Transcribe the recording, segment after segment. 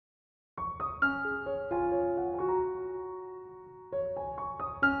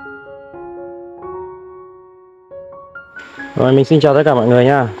Rồi mình xin chào tất cả mọi người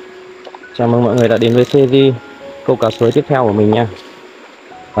nha. Chào mừng mọi người đã đến với series câu cá suối tiếp theo của mình nha.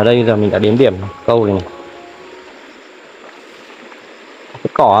 Ở đây giờ mình đã đến điểm câu rồi này. Có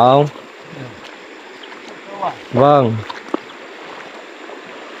cỏ không? Vâng.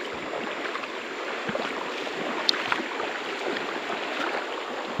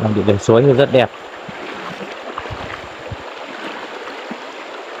 Điểm suối thì rất đẹp.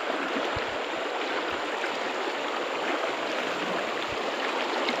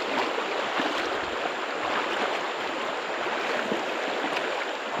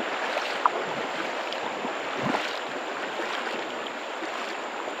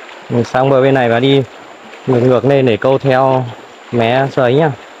 Mình sang bờ bên này và đi ngược lên để câu theo mé sấy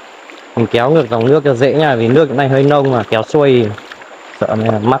nhá. Mình kéo ngược dòng nước cho dễ nha, vì nước này hơi nông mà kéo xuôi sợ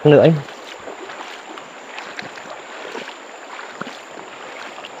này mắc lưỡi.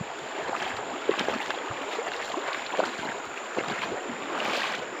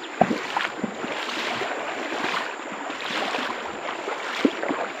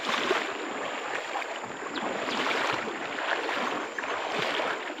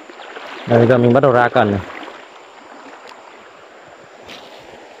 Bây giờ mình bắt đầu ra cần này.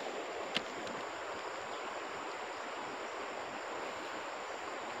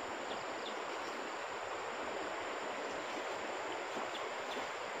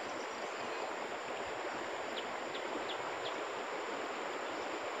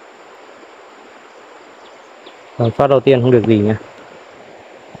 Phát đầu tiên không được gì nha.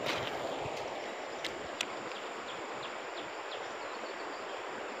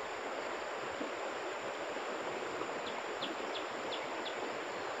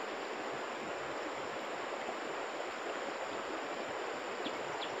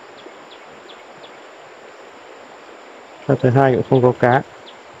 Phát thứ hai cũng không có cá.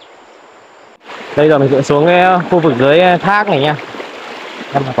 Bây giờ mình sẽ xuống cái khu vực dưới thác này nha,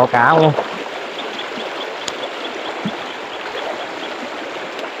 xem là có cá không nha.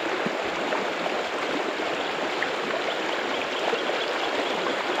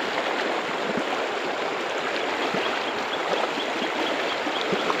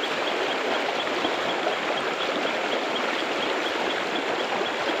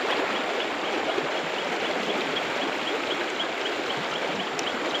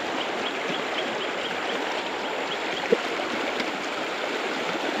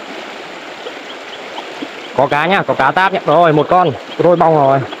 Có cá nhá, có cá táp nhá. Rồi một con, rồi bong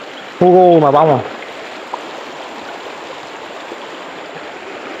rồi. Hugo mà bong rồi.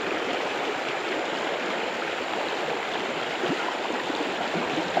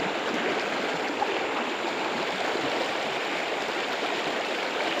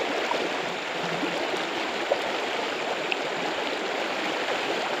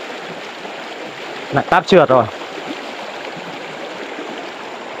 Lại táp trượt rồi.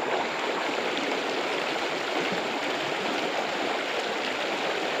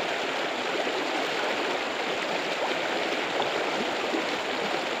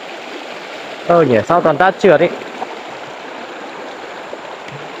 Nhỉ, sao toàn tát trượt ấy.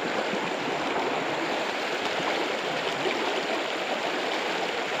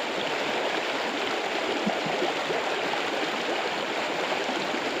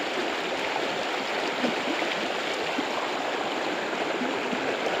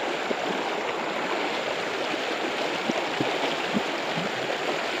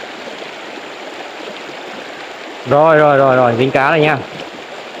 Rồi, dính cá này nha.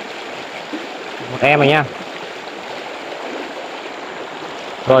 Một em này nha.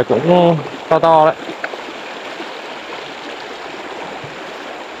 Rồi cũng to đấy.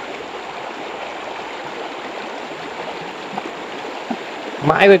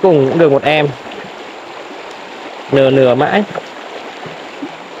 Mãi cuối cùng cũng được một em. Nửa mãi.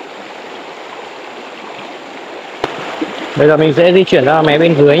 Bây giờ mình sẽ di chuyển ra mé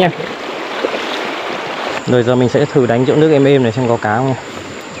bên dưới nha. Rồi giờ mình sẽ thử đánh chỗ nước êm này xem có cá không.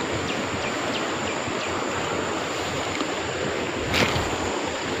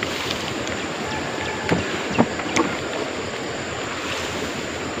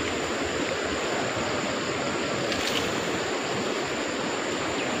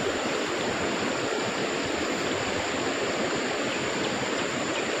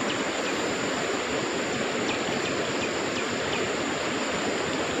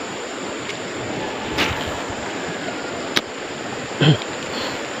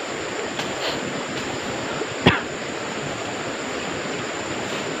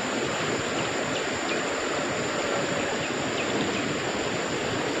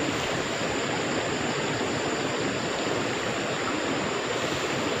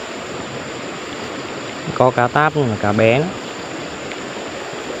 Có cá táp nhưng mà cá bé lắm.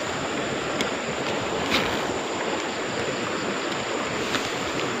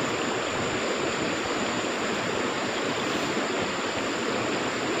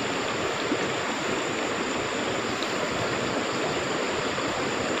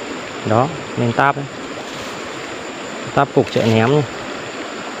 Đó, nên táp đấy. Táp cục chạy ném này.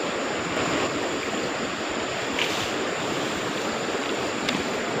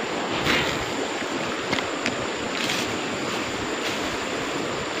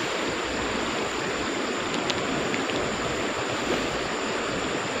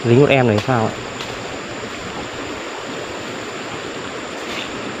 Dính một em này sao ạ?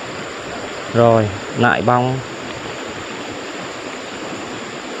 Rồi, lại bong.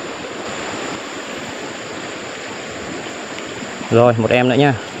 Rồi, một em nữa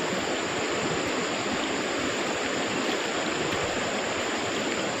nha.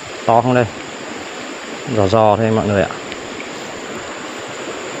 To không đây? Giò giò thôi mọi người ạ.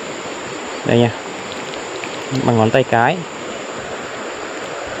 Đây nha. Bằng ngón tay cái.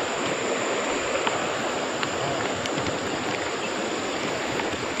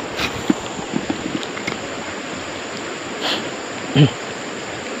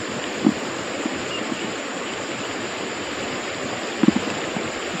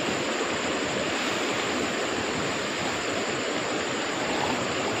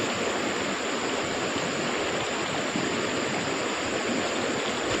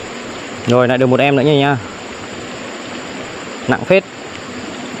 Rồi lại được một em nữa nha. Nặng phết.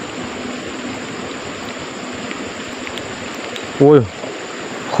 Ui,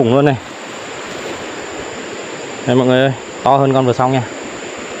 khủng luôn này. Đây mọi người ơi, to hơn con vừa xong nha.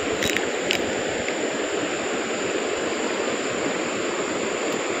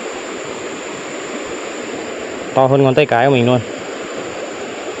 To hơn ngón tay cái của mình luôn.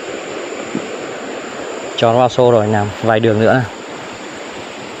 Cho nó vào xô rồi, làm vài đường nữa nào.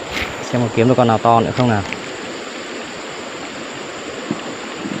 Xem có kiếm được con nào to nữa không nào.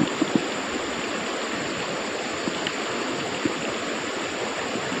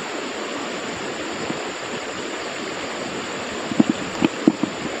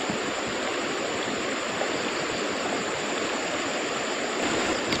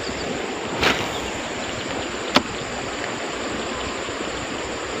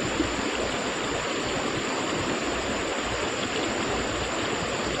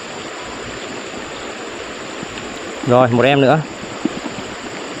 Rồi, một em nữa.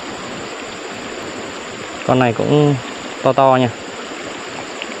 Con này cũng to to nha.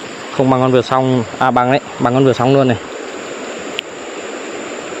 Không bằng con vừa xong. À bằng đấy, bằng con vừa xong luôn này.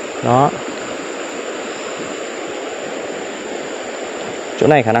 Đó. Chỗ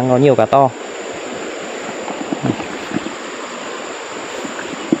này khả năng có nhiều cá to.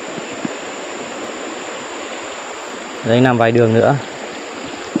 Đây làm vài đường nữa.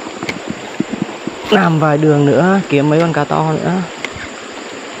 Làm vài đường nữa, kiếm mấy con cá to nữa.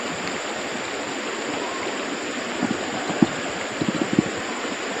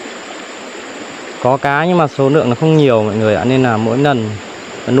 Có cá nhưng mà số lượng nó không nhiều mọi người ạ, nên là mỗi lần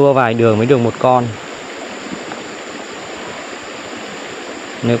nua vài đường mới được một con.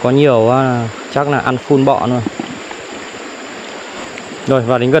 Nếu có nhiều chắc là ăn full bọ luôn. Rồi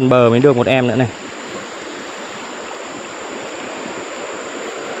vào đến gần bờ mới được một em nữa này.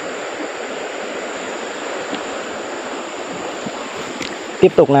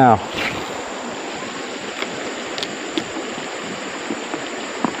 Tiếp tục nào.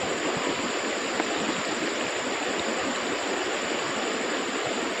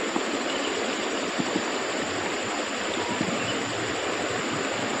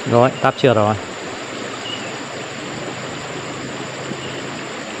 Rồi, táp trượt rồi.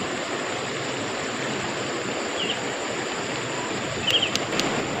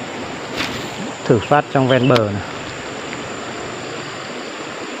 Thử phát trong ven bờ này.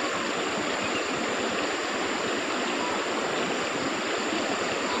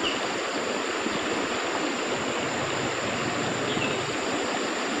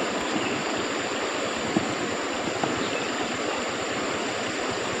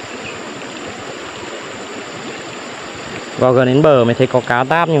 Vào gần đến bờ mới thấy có cá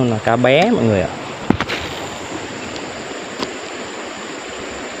táp nhưng là cá bé mọi người ạ.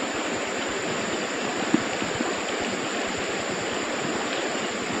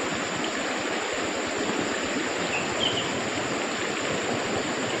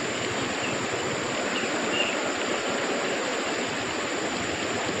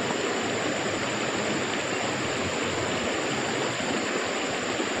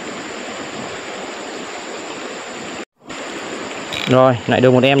 Rồi, lại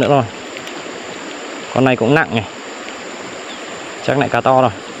được một em nữa rồi. Con này cũng nặng này. Chắc lại cá to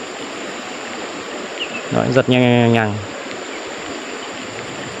rồi. Rồi, giật nhằng nhằng.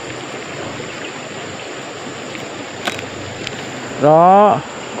 Đó,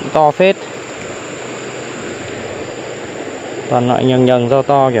 cũng to phết. Toàn loại nhằng nhằng to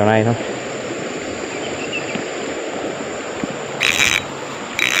to kiểu này thôi.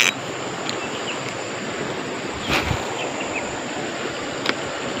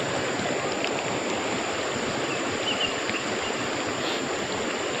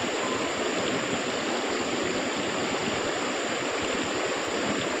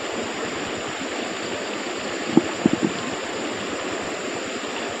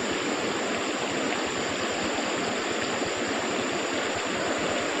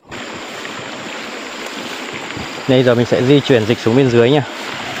 Bây giờ mình sẽ di chuyển dịch xuống bên dưới nha.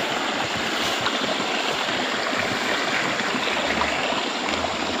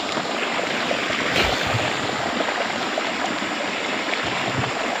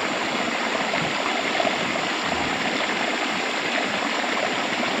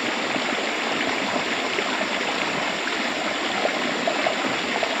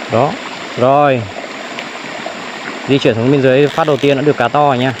 Đó, rồi. Di chuyển xuống bên dưới phát đầu tiên đã được cá to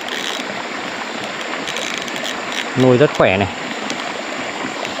rồi nha. Nuôi rất khỏe này.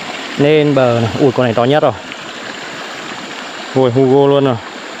 Lên bờ này. Ui, con này to nhất rồi. Ui, Hugo luôn rồi.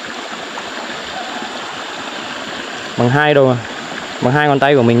 Bằng hai đầu, bằng hai ngón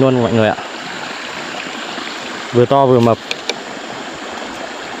tay của mình luôn mọi người ạ. Vừa to vừa mập.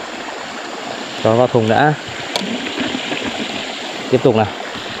 Cho vào thùng đã. Tiếp tục nào.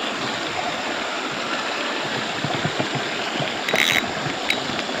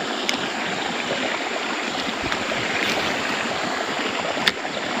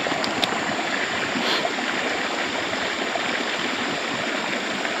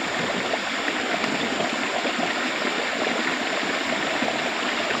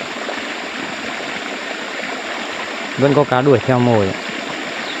 Vẫn có cá đuổi theo mồi.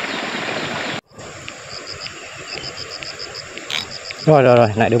 Rồi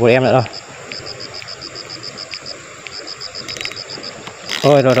lại được một em nữa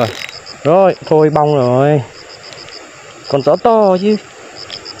rồi. Rồi, thôi bong rồi. Còn rõ to chứ.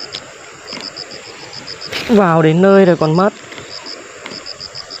 Vào đến nơi rồi còn mất.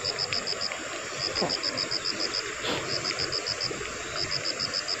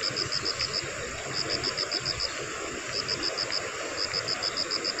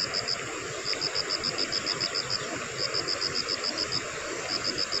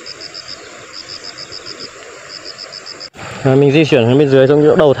 Rồi mình di chuyển đến bên dưới trong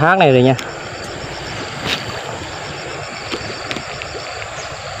chỗ đầu thác này rồi nha.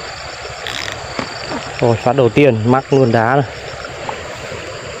 Rồi phát đầu tiên mắc luôn đá rồi.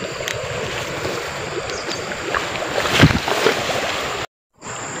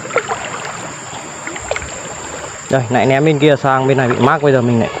 Đây, lại ném bên kia sang bên này bị mắc, bây giờ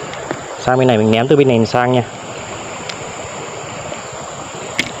mình lại sang bên này mình ném từ bên này sang nha.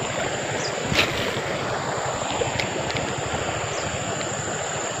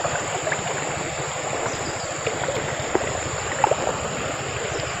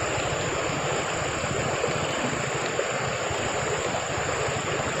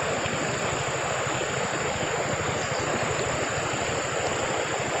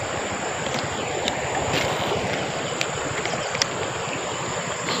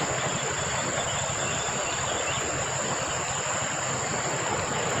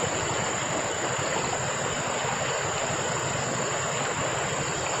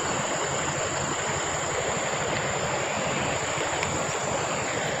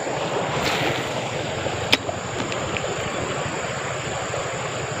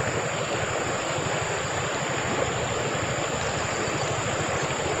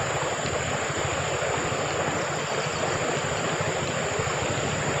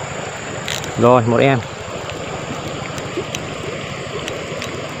 Rồi, một em.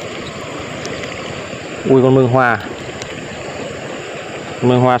 Ui, con mương hoa.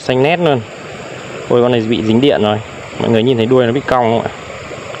 Mương hoa xanh nét luôn. Ôi, con này bị dính điện rồi. Mọi người nhìn thấy đuôi nó bị cong không ạ?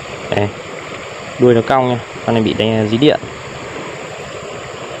 Đây. Đuôi nó cong nha. Con này bị dính điện.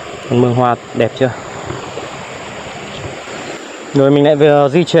 Con mương hoa đẹp chưa? Rồi mình lại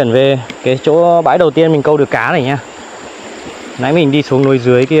di chuyển về cái chỗ bãi đầu tiên mình câu được cá này nha. Nãy mình đi xuống núi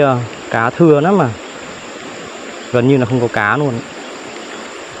dưới kia, cá thưa lắm mà gần như là không có cá luôn.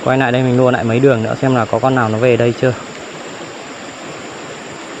 Quay lại đây mình lua lại mấy đường nữa xem là có con nào nó về đây chưa.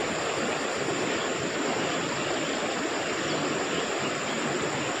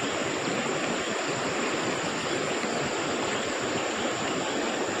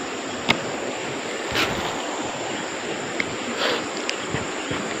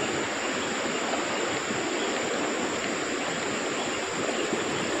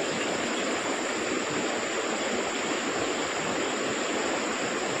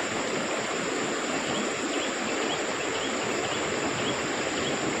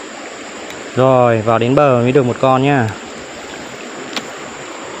 Rồi vào đến bờ mới được một con nhá.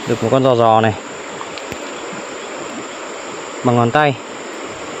 Được một con giò giò này. Bằng ngón tay.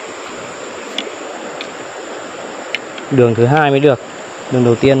 Đường thứ hai mới được. Đường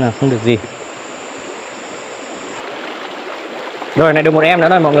đầu tiên là không được gì. Rồi này được một em nữa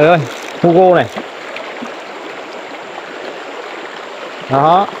này mọi người ơi. Hugo này.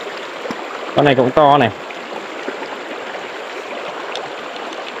 Đó. Con này cũng to này.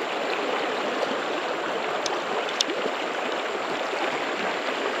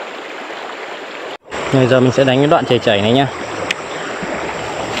 Bây giờ mình sẽ đánh cái đoạn chảy chảy này nhá.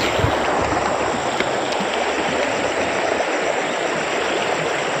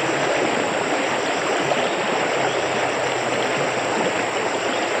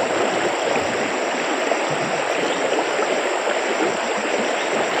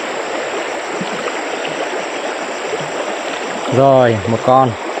 Rồi, một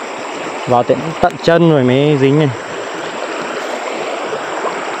con. Vào tận chân rồi mới dính này.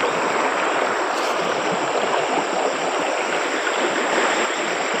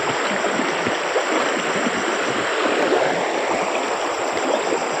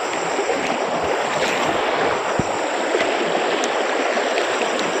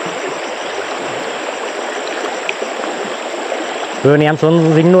 Vừa ném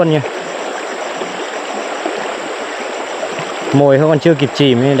xuống dính luôn nha. Mồi không còn chưa kịp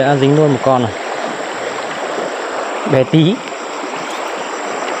chìm nên đã dính luôn một con rồi. Bé tí.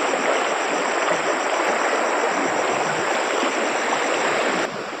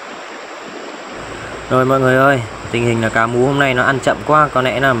 Rồi mọi người ơi, tình hình là cá mú hôm nay nó ăn chậm quá, có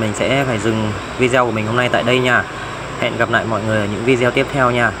lẽ là mình sẽ phải dừng video của mình hôm nay tại đây nha. Hẹn gặp lại mọi người ở những video tiếp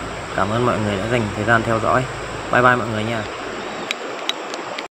theo nha. Cảm ơn mọi người đã dành thời gian theo dõi. Bye bye mọi người nha.